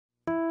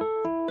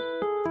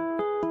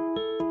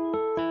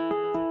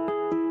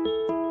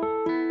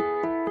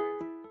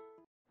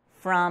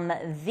From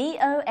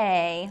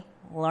VOA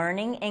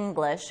Learning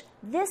English,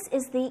 this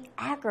is the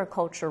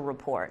Agriculture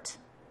Report.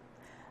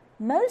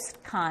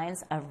 Most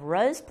kinds of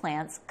rose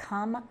plants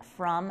come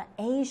from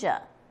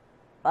Asia,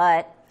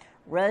 but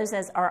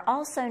roses are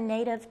also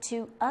native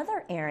to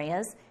other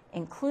areas,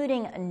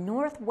 including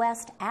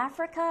Northwest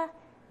Africa,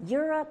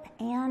 Europe,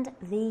 and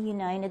the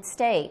United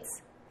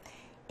States.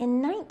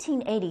 In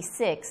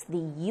 1986,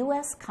 the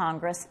U.S.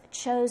 Congress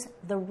chose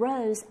the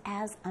rose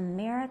as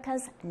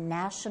America's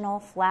national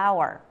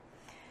flower.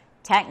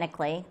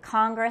 Technically,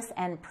 Congress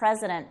and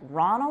President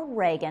Ronald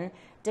Reagan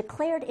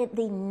declared it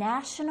the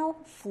national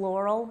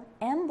floral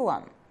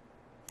emblem.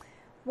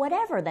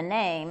 Whatever the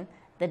name,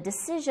 the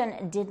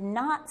decision did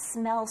not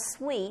smell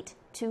sweet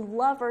to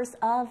lovers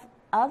of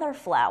other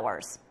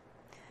flowers.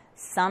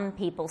 Some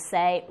people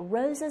say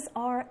roses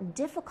are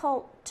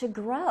difficult to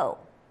grow,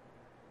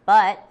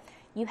 but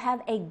you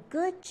have a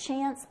good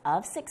chance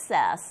of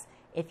success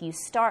if you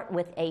start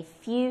with a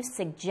few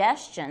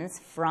suggestions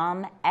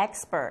from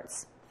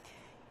experts.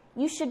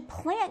 You should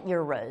plant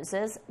your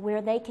roses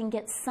where they can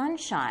get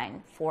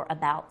sunshine for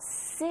about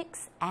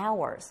 6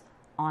 hours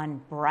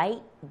on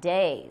bright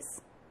days.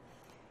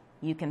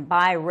 You can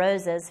buy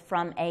roses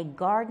from a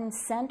garden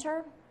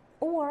center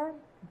or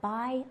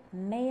by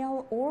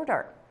mail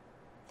order.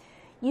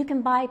 You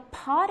can buy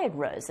potted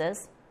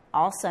roses,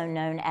 also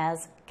known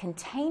as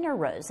container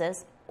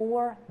roses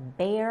or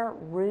bare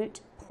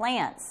root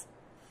plants.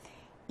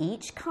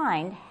 Each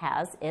kind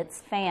has its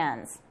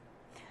fans.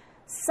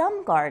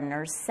 Some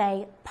gardeners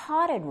say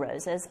potted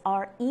roses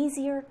are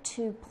easier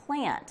to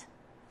plant.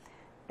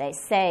 They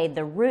say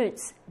the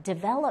roots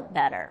develop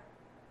better.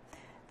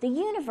 The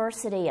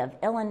University of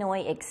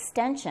Illinois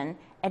Extension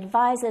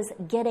advises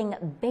getting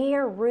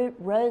bare root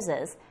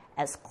roses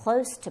as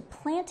close to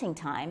planting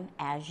time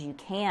as you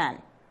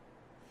can.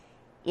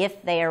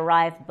 If they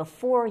arrive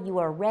before you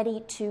are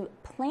ready to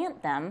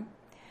plant them,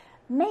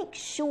 make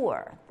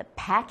sure the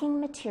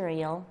packing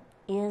material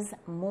is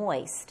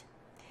moist.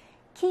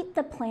 Keep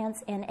the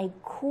plants in a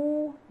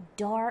cool,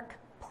 dark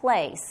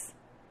place.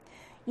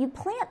 You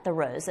plant the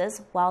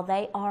roses while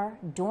they are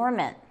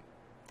dormant.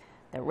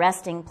 The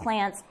resting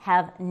plants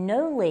have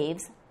no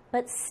leaves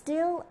but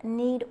still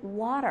need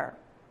water.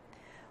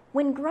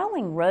 When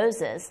growing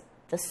roses,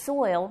 the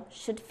soil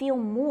should feel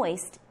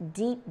moist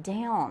deep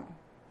down.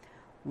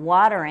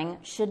 Watering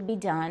should be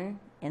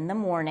done in the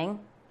morning.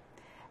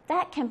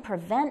 That can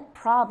prevent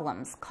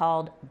problems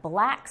called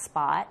black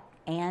spot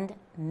and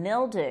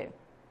mildew.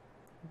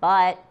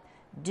 But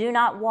do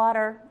not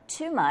water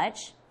too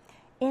much.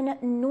 In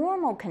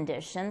normal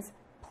conditions,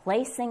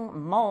 placing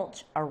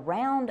mulch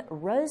around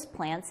rose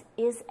plants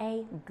is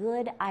a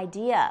good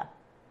idea.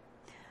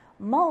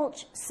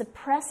 Mulch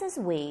suppresses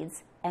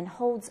weeds and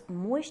holds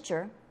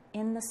moisture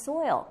in the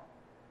soil.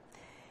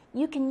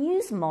 You can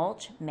use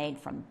mulch made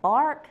from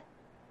bark,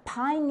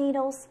 pine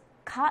needles,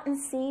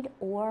 cottonseed,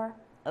 or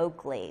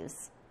oak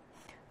leaves.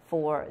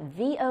 For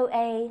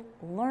VOA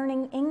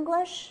Learning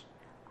English,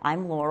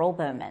 I'm Laurel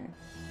Bowman.